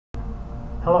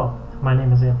Hello, my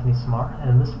name is Anthony Samar,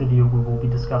 and in this video we will be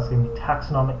discussing the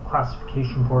taxonomic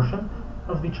classification portion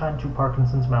of the Child-2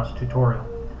 Parkinson's mouse tutorial.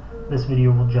 This video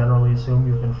will generally assume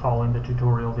you've been following the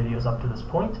tutorial videos up to this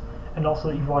point, and also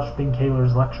that you've watched Ben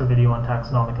Kaler's lecture video on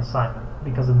taxonomic assignment,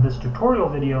 because in this tutorial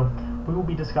video we will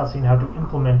be discussing how to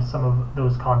implement some of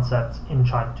those concepts in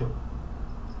Child-2.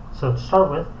 So to start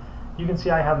with, you can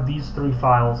see I have these three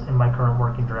files in my current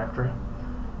working directory.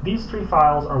 These three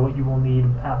files are what you will need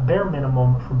at bare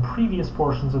minimum from previous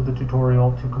portions of the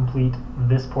tutorial to complete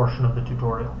this portion of the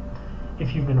tutorial.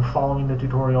 If you've been following the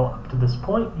tutorial up to this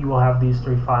point, you will have these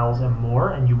three files and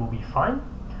more, and you will be fine.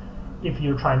 If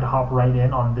you're trying to hop right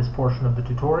in on this portion of the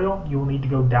tutorial, you will need to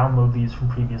go download these from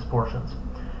previous portions.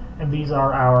 And these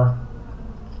are our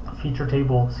feature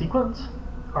table sequence,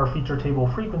 our feature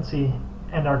table frequency,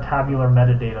 and our tabular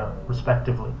metadata,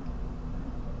 respectively.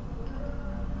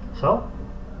 So,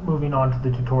 moving on to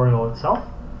the tutorial itself,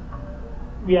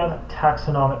 we have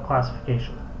taxonomic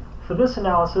classification. For this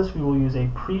analysis, we will use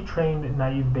a pre-trained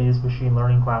naive Bayes machine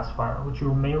learning classifier, which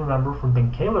you may remember from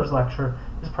Ben Kaler's lecture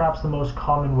is perhaps the most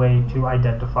common way to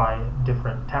identify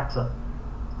different taxa.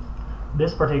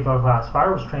 This particular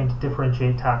classifier was trained to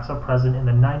differentiate taxa present in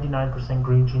the 99%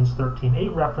 green genes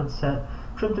 13.8 reference set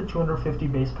trimmed to 250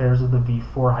 base pairs of the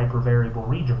V4 hypervariable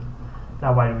region.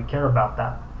 Now, why do we care about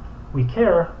that? We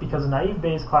care because naive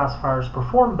Bayes classifiers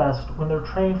perform best when they're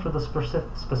trained for the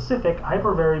specific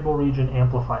hypervariable region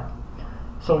amplified.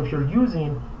 So if you're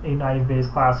using a naive Bayes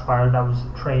classifier that was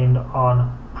trained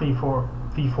on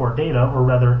V4 data, or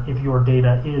rather if your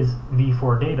data is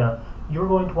V4 data, you're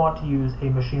going to want to use a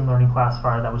machine learning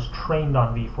classifier that was trained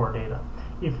on V4 data.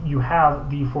 If you have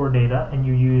V4 data and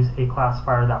you use a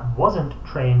classifier that wasn't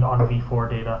trained on V4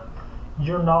 data,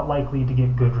 you're not likely to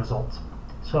get good results.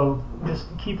 So just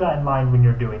keep that in mind when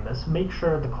you're doing this. Make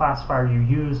sure the classifier you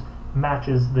use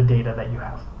matches the data that you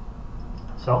have.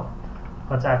 So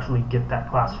let's actually get that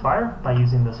classifier by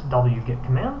using this wget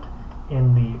command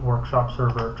in the workshop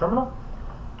server terminal.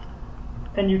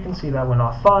 And you can see that went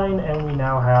off fine, and we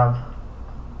now have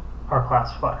our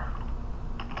classifier.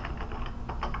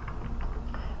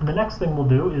 And the next thing we'll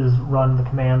do is run the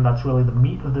command that's really the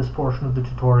meat of this portion of the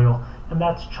tutorial, and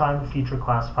that's chime feature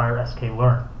classifier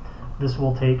sklearn. This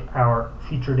will take our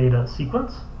feature data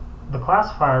sequence, the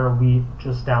classifier we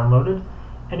just downloaded,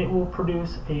 and it will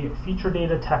produce a feature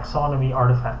data taxonomy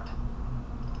artifact.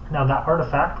 Now that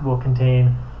artifact will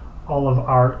contain all of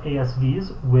our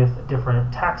ASVs with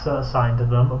different taxa assigned to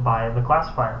them by the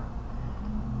classifier.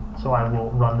 So I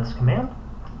will run this command,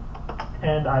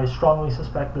 and I strongly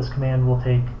suspect this command will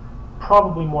take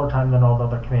probably more time than all the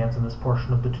other commands in this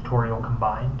portion of the tutorial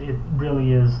combined. It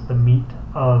really is the meat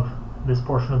of this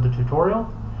portion of the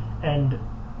tutorial, and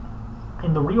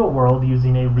in the real world,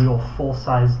 using a real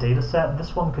full-size data set,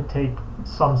 this one could take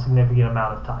some significant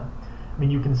amount of time. I mean,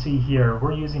 you can see here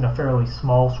we're using a fairly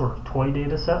small sort of toy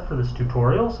data set for this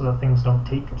tutorial so that things don't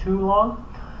take too long,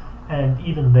 and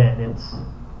even then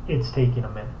it's taking a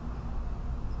minute.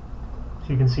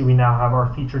 So you can see we now have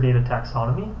our feature data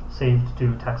taxonomy saved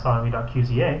to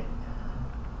taxonomy.qza.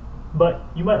 But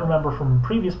you might remember from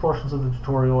previous portions of the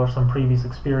tutorial or some previous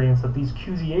experience that these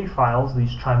QZA files,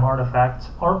 these chime artifacts,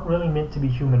 aren't really meant to be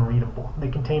human readable. They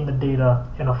contain the data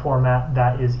in a format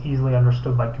that is easily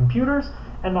understood by computers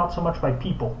and not so much by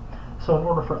people. So in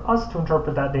order for us to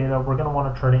interpret that data, we're going to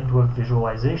want to turn it into a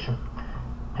visualization.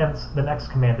 Hence the next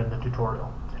command in the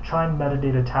tutorial, chime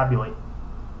metadata tabulate.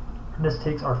 This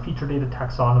takes our feature data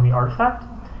taxonomy artifact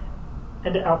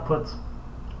and it outputs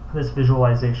this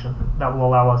visualization that will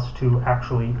allow us to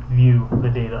actually view the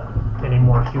data in a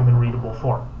more human readable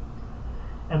form.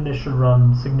 And this should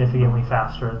run significantly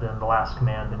faster than the last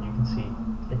command, and you can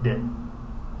see it did.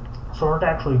 So in order to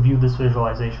actually view this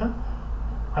visualization,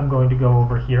 I'm going to go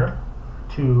over here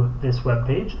to this web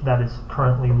page that is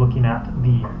currently looking at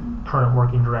the current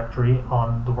working directory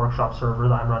on the workshop server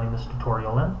that I'm running this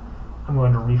tutorial in. I'm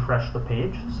going to refresh the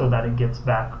page so that it gets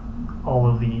back all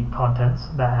of the contents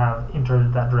that have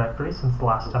entered that directory since the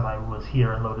last time I was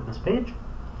here and loaded this page.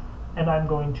 And I'm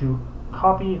going to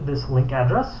copy this link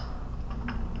address,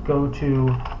 go to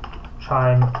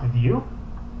chime view,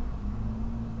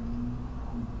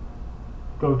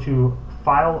 go to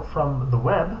file from the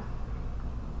web,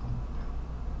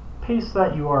 paste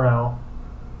that URL,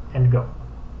 and go.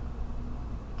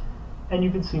 And you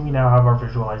can see we now have our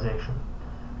visualization.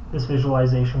 This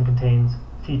visualization contains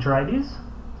feature IDs,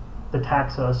 the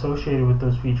taxa associated with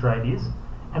those feature IDs,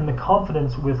 and the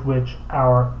confidence with which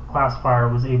our classifier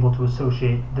was able to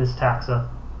associate this taxa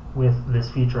with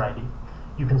this feature ID.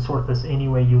 You can sort this any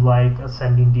way you like: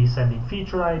 ascending, descending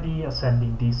feature ID,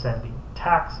 ascending, descending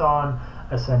taxon,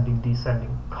 ascending,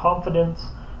 descending confidence.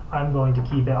 I'm going to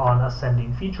keep it on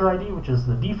ascending feature ID, which is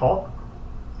the default.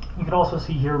 You can also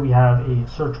see here we have a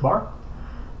search bar.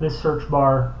 This search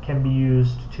bar can be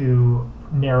used to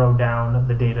narrow down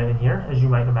the data in here, as you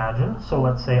might imagine. So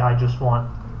let's say I just want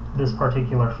this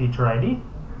particular feature ID,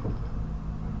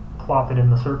 plop it in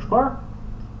the search bar,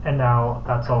 and now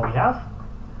that's all we have.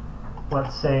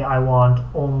 Let's say I want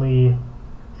only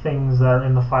things that are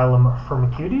in the phylum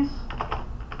Firmicutes.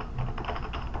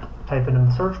 Type it in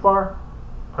the search bar,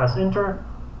 press enter.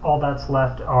 All that's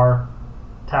left are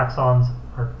taxons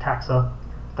or taxa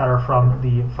that are from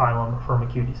the phylum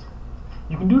Firmicutes.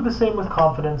 You can do the same with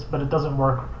confidence, but it doesn't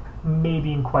work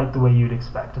maybe in quite the way you'd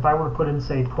expect. If I were to put in,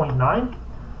 say, 0.9,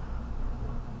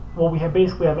 well, we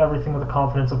basically have everything with a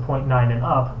confidence of 0.9 and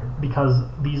up because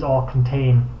these all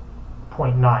contain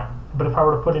 0.9. But if I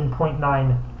were to put in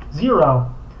 0.90,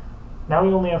 now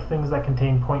we only have things that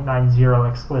contain 0.90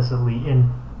 explicitly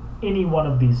in any one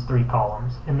of these three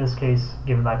columns. In this case,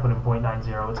 given that I put in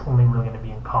 0.90, it's only really going to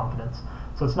be in confidence.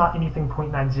 So it's not anything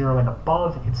 0.90 and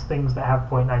above, it's things that have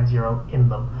 0.90 in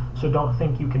them. So don't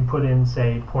think you can put in,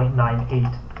 say,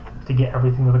 0.98 to get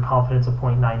everything with a confidence of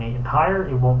 0.98 and higher.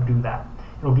 It won't do that.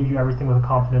 It'll give you everything with a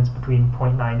confidence between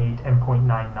 0.98 and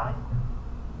 0.99.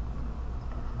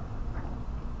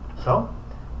 So,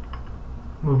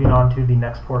 moving on to the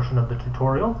next portion of the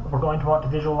tutorial, we're going to want to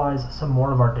visualize some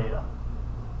more of our data.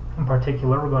 In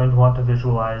particular, we're going to want to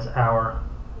visualize our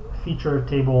feature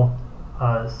table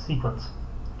sequence.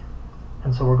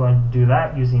 And so we're going to do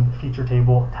that using feature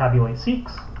table tabulate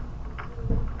seeks.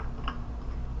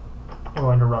 We're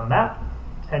going to run that,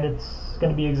 and it's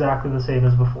going to be exactly the same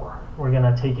as before. We're going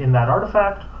to take in that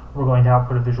artifact, we're going to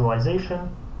output a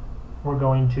visualization, we're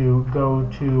going to go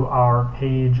to our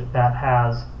page that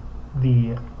has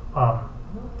the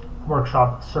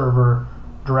workshop server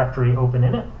directory open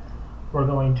in it. We're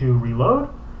going to reload.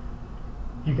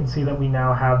 You can see that we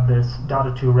now have this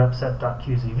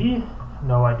data2repset.qzv.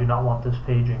 No, I do not want this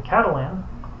page in Catalan.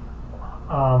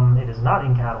 It is not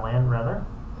in Catalan, rather.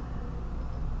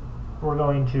 We're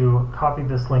going to copy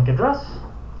this link address,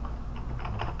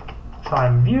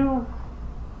 chime view,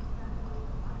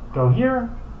 go here,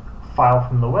 file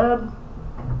from the web,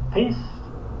 paste,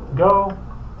 go,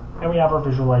 and we have our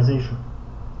visualization.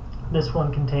 This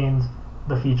one contains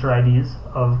the feature IDs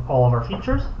of all of our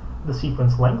features, the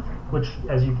sequence length, which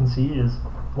as you can see is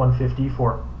 150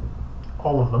 for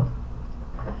all of them,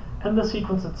 and the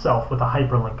sequence itself with a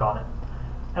hyperlink on it.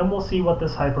 And we'll see what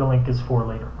this hyperlink is for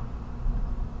later.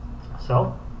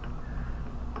 So,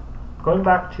 going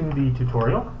back to the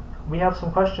tutorial, we have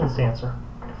some questions to answer.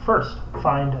 First,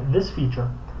 find this feature.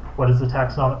 What is the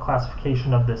taxonomic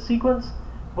classification of this sequence?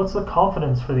 What's the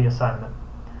confidence for the assignment?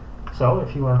 So,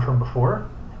 if you learned from before,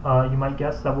 you might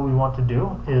guess that what we want to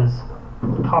do is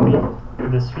copy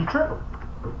this feature,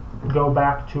 go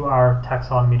back to our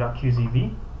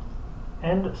taxonomy.qzv,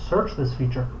 and search this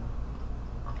feature.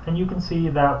 And you can see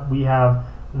that we have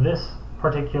this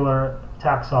particular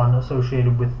taxon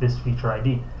associated with this feature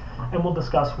ID. And we'll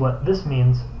discuss what this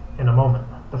means in a moment.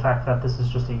 The fact that this is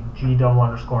just a G double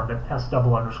underscore and an S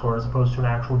double underscore as opposed to an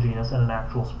actual genus and an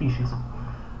actual species.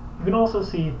 You can also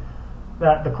see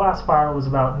that the classifier was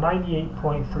about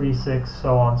 98.36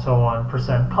 so on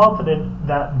percent confident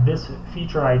that this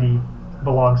feature ID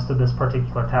belongs to this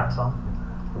particular taxon.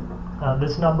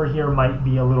 This number here might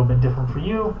be a little bit different for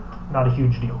you, not a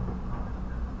huge deal.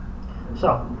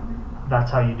 So,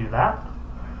 that's how you do that.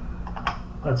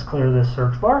 Let's clear this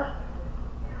search bar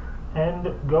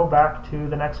and go back to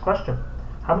the next question.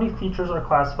 How many features are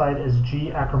classified as G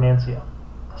acromantia?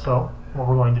 So, what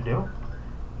we're going to do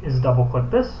is double click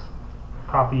this,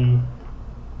 copy,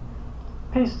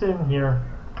 paste it in here,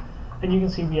 and you can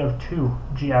see we have two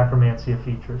G acromantia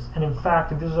features. And in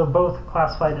fact, these are both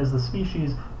classified as the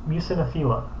species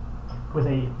Mucinophila with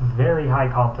a very high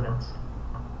confidence.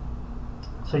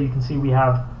 So you can see we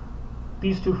have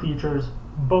these two features,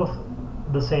 both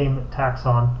the same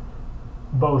taxon,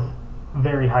 both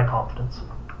very high confidence.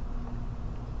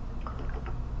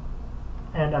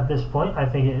 And at this point, I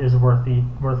think it is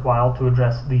worthwhile to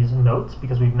address these notes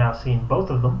because we've now seen both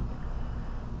of them.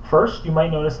 First, you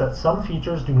might notice that some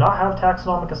features do not have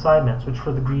taxonomic assignments, which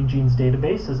for the Green Genes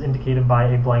database is indicated by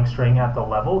a blank string at the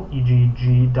level, e.g.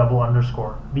 G double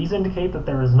underscore. These indicate that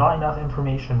there is not enough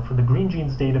information for the Green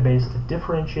Genes database to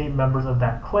differentiate members of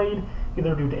that clade,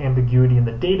 either due to ambiguity in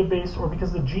the database or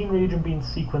because the gene region being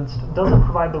sequenced doesn't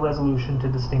provide the resolution to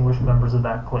distinguish members of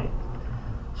that clade.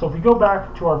 So if we go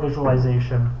back to our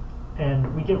visualization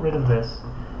and we get rid of this,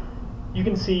 you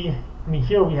can see,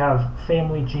 here we have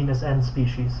family, genus, and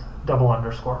species, double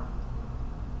underscore.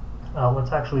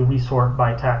 Let's actually resort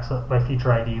by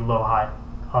feature ID low high.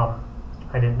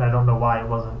 I don't know why it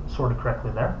wasn't sorted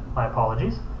correctly there. My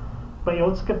apologies. But yeah,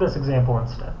 let's look at this example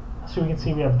instead. So we can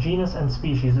see we have genus and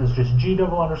species is just G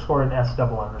double underscore and S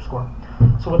double underscore.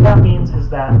 So what that means is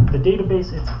that the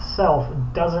database itself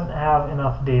doesn't have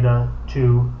enough data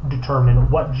to determine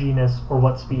what genus or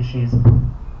what species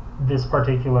this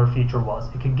particular feature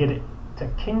was. It could get it to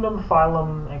kingdom,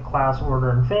 phylum, and class,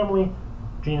 order, and family.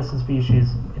 Genus and species,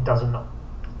 it doesn't know.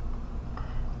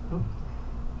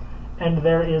 And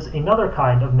there is another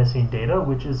kind of missing data,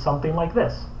 which is something like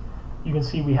this. You can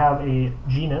see we have a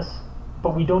genus,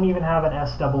 but we don't even have an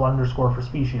S double underscore for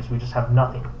species. We just have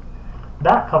nothing.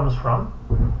 That comes from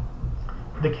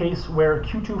the case where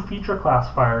Q2 feature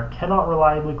classifier cannot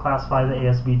reliably classify the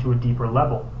ASV to a deeper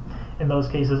level. In those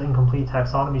cases, incomplete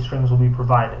taxonomy strings will be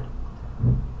provided.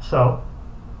 So,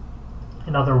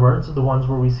 in other words, the ones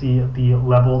where we see the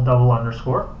level double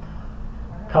underscore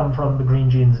come from the Green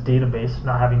Genes database,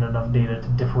 not having enough data to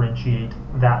differentiate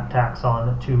that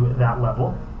taxon to that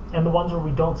level. And the ones where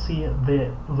we don't see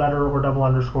the letter or double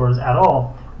underscores at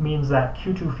all means that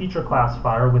Q2 feature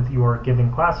classifier with your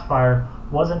given classifier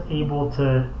wasn't able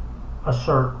to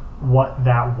assert what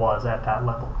that was at that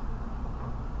level.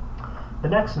 The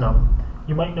next note,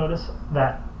 you might notice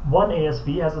that one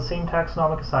ASV has the same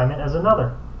taxonomic assignment as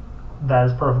another. That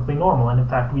is perfectly normal, and in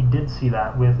fact we did see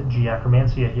that with G.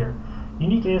 acromantia here.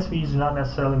 Unique ASVs do not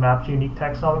necessarily map to unique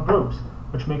taxonomic groups,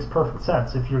 which makes perfect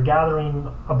sense. If you're gathering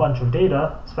a bunch of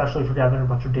data, especially if you're gathering a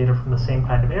bunch of data from the same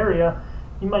kind of area,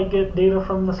 you might get data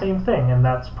from the same thing, and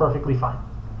that's perfectly fine.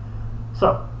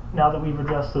 So, now that we've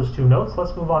addressed those two notes,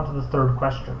 let's move on to the third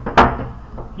question.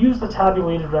 Use the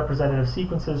tabulated representative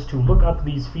sequences to look up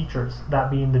these features, that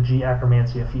being the G.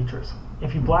 acromantia features.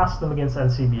 If you blast them against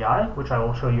NCBI, which I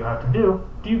will show you how to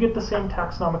do you get the same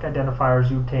taxonomic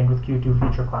identifiers you obtained with Q2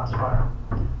 feature classifier?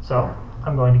 So,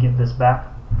 I'm going to get this back.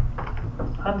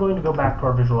 I'm going to go back to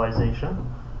our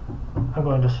visualization. I'm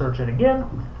going to search it again,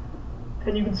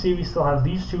 and you can see we still have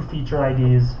these two feature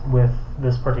IDs with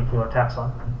this particular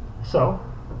taxon. So,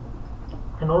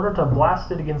 in order to blast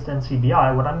it against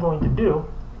NCBI, what I'm going to do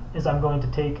is I'm going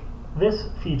to take this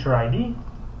feature ID,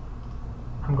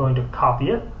 I'm going to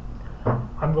copy it,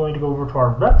 I'm going to go over to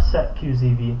our rep set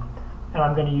QZV, and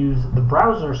I'm going to use the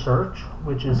browser search,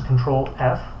 which is Control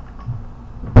F.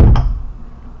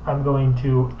 I'm going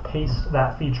to paste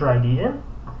that feature ID in,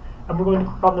 and we're going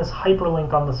to click on this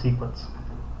hyperlink on the sequence,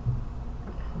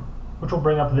 which will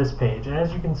bring up this page. And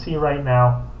as you can see right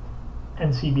now,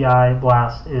 NCBI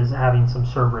blast is having some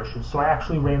server issues. So I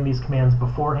actually ran these commands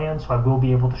beforehand, so I will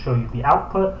be able to show you the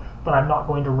output, but I'm not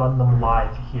going to run them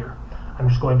live here. I'm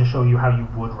just going to show you how you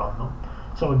would run them.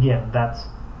 So again, that's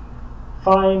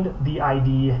find the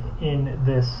ID in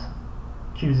this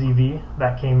QZV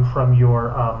that came from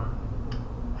your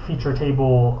feature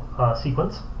table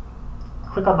sequence.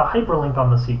 Click on the hyperlink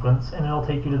on the sequence, and it'll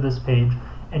take you to this page,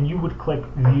 and you would click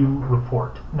View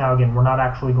Report. Now again, we're not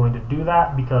actually going to do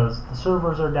that because the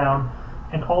servers are down,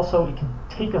 and also it can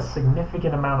take a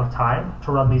significant amount of time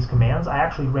to run these commands. I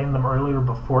actually ran them earlier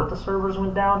before the servers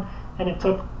went down, and it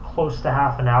took close to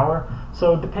half an hour.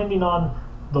 So depending on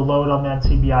the load on the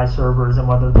NCBI servers and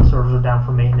whether the servers are down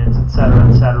for maintenance,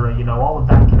 etc., you know, all of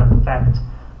that can affect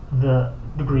the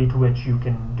degree to which you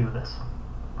can do this.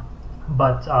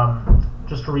 But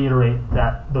just to reiterate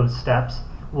that those steps,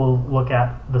 we'll look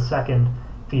at the second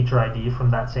feature ID from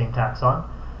that same taxon.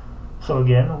 So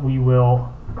again, we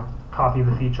will copy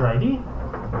the feature ID,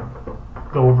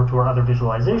 go over to our other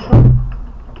visualization,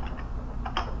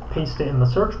 paste it in the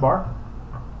search bar.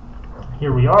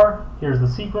 Here we are, here's the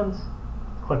sequence,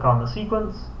 click on the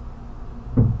sequence,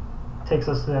 takes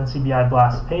us to the NCBI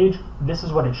blast page. This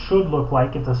is what it should look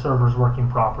like if the server's working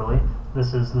properly.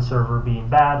 This is the server being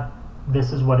bad.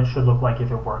 This is what it should look like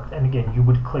if it worked. And again, you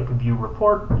would click View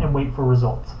Report and wait for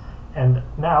results. And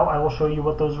now I will show you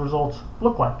what those results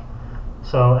look like.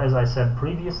 So as I said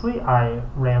previously, I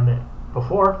ran it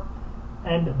before,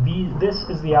 and this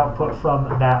is the output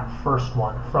from that first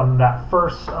one, from that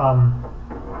first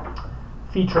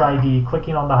feature ID,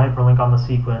 clicking on the hyperlink on the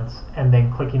sequence, and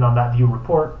then clicking on that View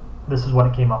Report. This is what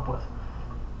it came up with.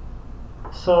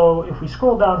 So if we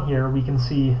scroll down here, we can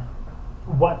see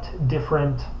what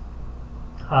different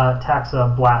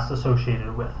taxa BLAST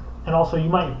associated with. And also you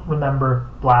might remember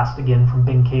BLAST again from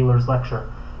Bing Kaler's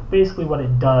lecture. Basically what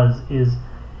it does is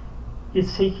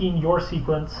it's taking your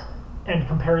sequence and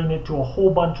comparing it to a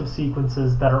whole bunch of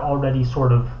sequences that are already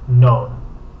sort of known.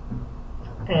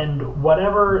 And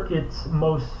whatever it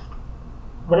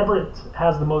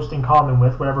has the most in common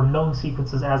with, whatever known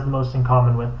sequences has the most in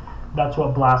common with, that's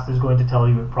what BLAST is going to tell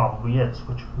you it probably is,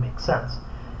 which makes sense.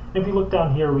 If we look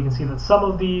down here, we can see that some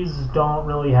of these don't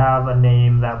really have a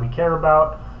name that we care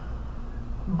about,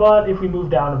 but if we move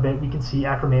down a bit, we can see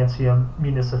Akkermansia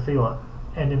municiphala.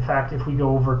 And in fact, if we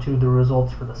go over to the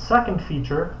results for the second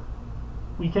feature,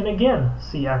 we can again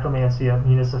see Akkermansia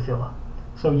municiphala.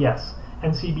 So yes,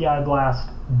 NCBI BLAST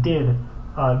did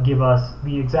give us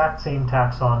the exact same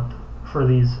taxon for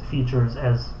these features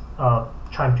as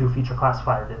QIIME2 feature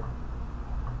classifier did.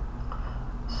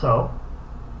 So,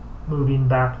 moving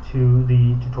back to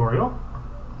the tutorial,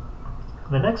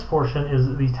 the next portion is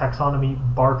the taxonomy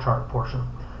bar chart portion.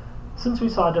 Since we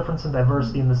saw a difference in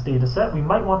diversity in this data set, we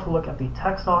might want to look at the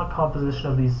taxonomic composition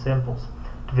of these samples.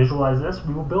 To visualize this,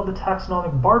 we will build a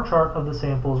taxonomic bar chart of the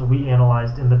samples we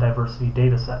analyzed in the diversity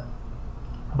data set.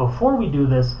 Before we do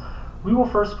this, we will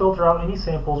first filter out any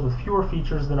samples with fewer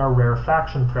features than our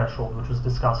rarefaction threshold, which was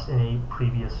discussed in a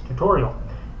previous tutorial.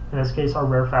 In this case, our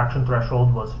rarefaction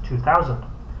threshold was 2000.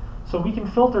 So we can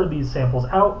filter these samples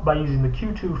out by using the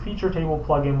Q2 feature table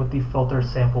plugin with the filter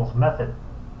samples method.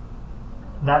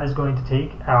 That is going to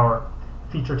take our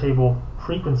feature table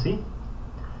frequency,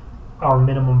 our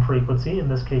minimum frequency, in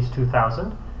this case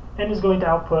 2000, and is going to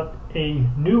output a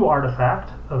new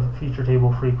artifact of feature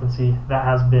table frequency that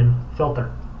has been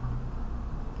filtered.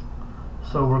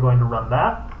 So we're going to run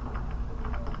that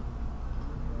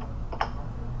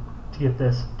to get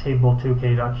this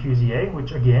table2k.qza,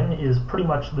 which again is pretty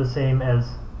much the same as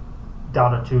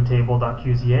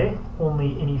data2table.qza,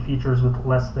 only any features with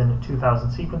less than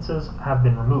 2000 sequences have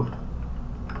been removed.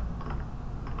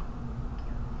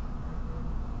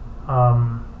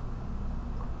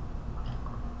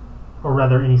 Or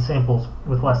rather, any samples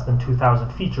with less than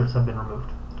 2000 features have been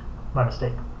removed. My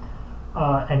mistake.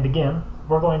 And again,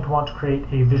 we're going to want to create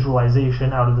a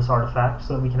visualization out of this artifact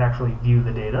so that we can actually view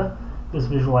the data. This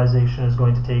visualization is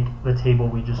going to take the table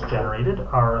we just generated,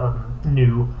 our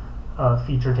new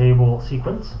feature table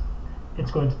sequence.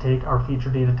 It's going to take our feature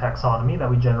data taxonomy that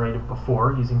we generated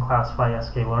before using classify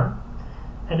sklearn,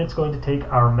 and it's going to take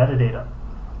our metadata.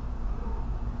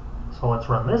 So let's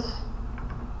run this.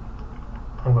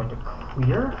 I'm going to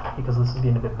clear because this is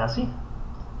getting a bit messy.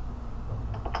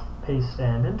 Paste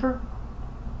and enter.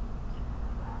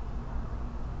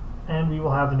 And we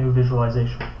will have a new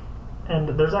visualization. And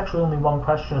there's actually only one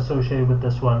question associated with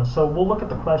this one, so we'll look at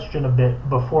the question a bit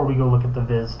before we go look at the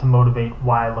viz to motivate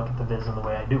why I look at the viz in the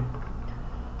way I do.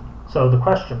 So the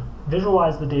question: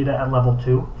 visualize the data at level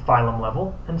 2, phylum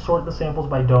level, and sort the samples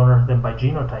by donor, then by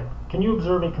genotype. Can you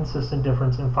observe a consistent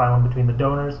difference in phylum between the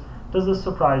donors? Does this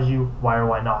surprise you? Why or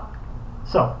why not?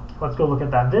 So let's go look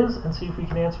at that viz and see if we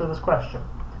can answer this question.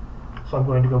 So I'm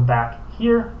going to go back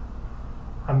here.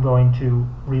 I'm going to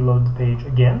reload the page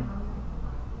again.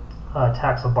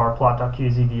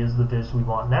 Taxabarplot.qzv is the viz we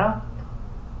want now.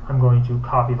 I'm going to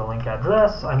copy the link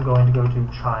address. I'm going to go to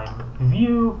QIIME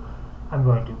view. I'm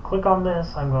going to click on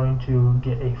this. I'm going to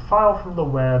get a file from the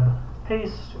web,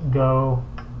 paste, go,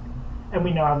 and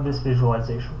we now have this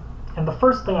visualization. And the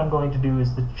first thing I'm going to do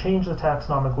is to change the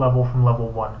taxonomic level from level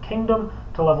 1 kingdom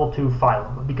to level 2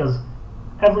 phylum, because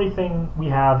everything we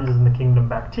have is in the kingdom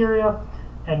bacteria,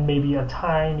 and maybe a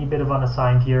tiny bit of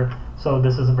unassigned here, so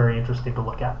this isn't very interesting to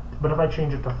look at. But if I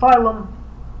change it to phylum,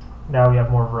 now we have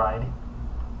more variety.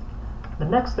 The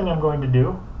next thing I'm going to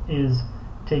do is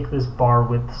take this bar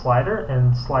width slider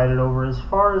and slide it over as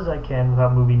far as I can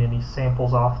without moving any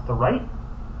samples off the right.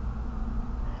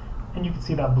 And you can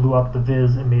see that blew up the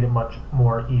viz and made it much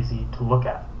more easy to look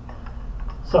at.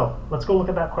 So let's go look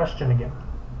at that question again.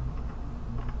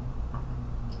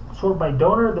 Sort by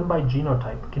donor, then by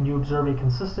genotype. Can you observe a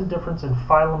consistent difference in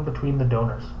phylum between the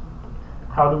donors?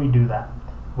 How do we do that?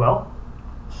 Well,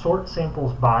 sort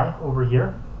samples by over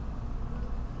here.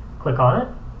 Click on it.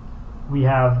 We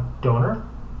have donor.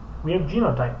 We have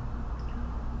genotype.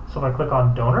 So if I click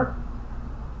on donor,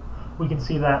 we can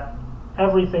see that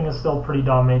everything is still pretty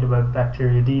dominated by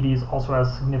Bacteroidetes, also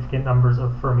has significant numbers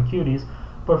of Firmicutes.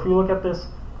 But if we look at this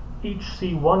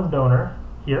HC1 donor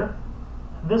here,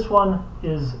 this one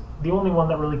is the only one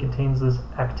that really contains this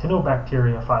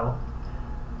Actinobacteria phylum.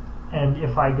 And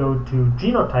if I go to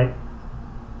genotype,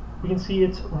 we can see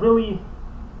it's really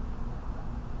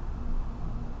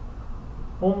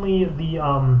only the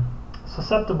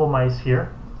susceptible mice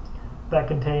here that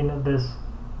contain this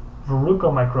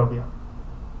Verrucomicrobia.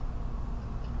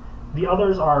 The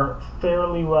others are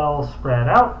fairly well spread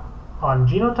out on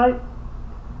genotype,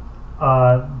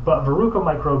 but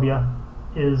Verrucomicrobia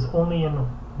is only in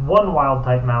one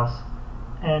wild-type mouse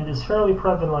and is fairly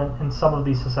prevalent in some of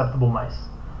these susceptible mice.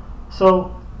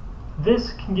 So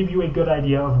this can give you a good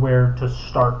idea of where to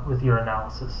start with your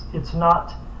analysis. It's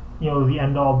not the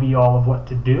end-all be-all of what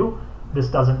to do. This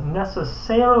doesn't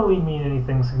necessarily mean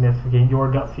anything significant.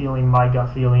 Your gut feeling, my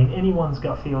gut feeling, anyone's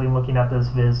gut feeling looking at this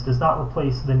viz does not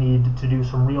replace the need to do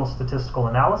some real statistical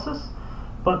analysis,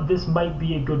 but this might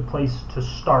be a good place to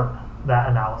start that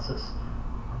analysis.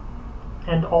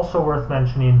 And also worth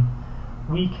mentioning,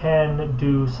 we can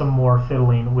do some more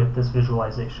fiddling with this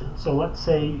visualization. So let's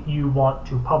say you want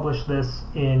to publish this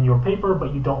in your paper,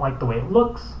 but you don't like the way it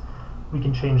looks. We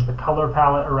can change the color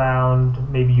palette around.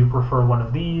 Maybe you prefer one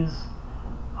of these.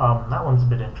 That one's a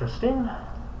bit interesting,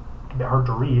 a bit hard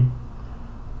to read.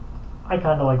 I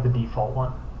kind of like the default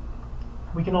one.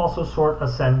 We can also sort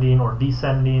ascending or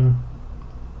descending,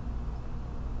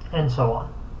 and so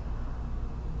on.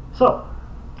 So,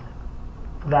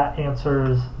 that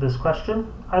answers this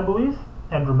question, I believe.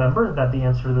 And remember that the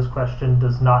answer to this question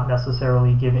does not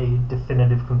necessarily give a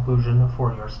definitive conclusion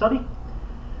for your study.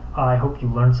 I hope you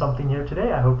learned something here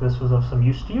today. I hope this was of some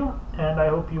use to you, and I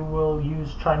hope you will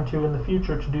use QIIME 2 in the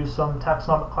future to do some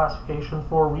taxonomic classification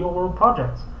for real-world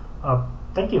projects.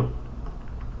 Thank you.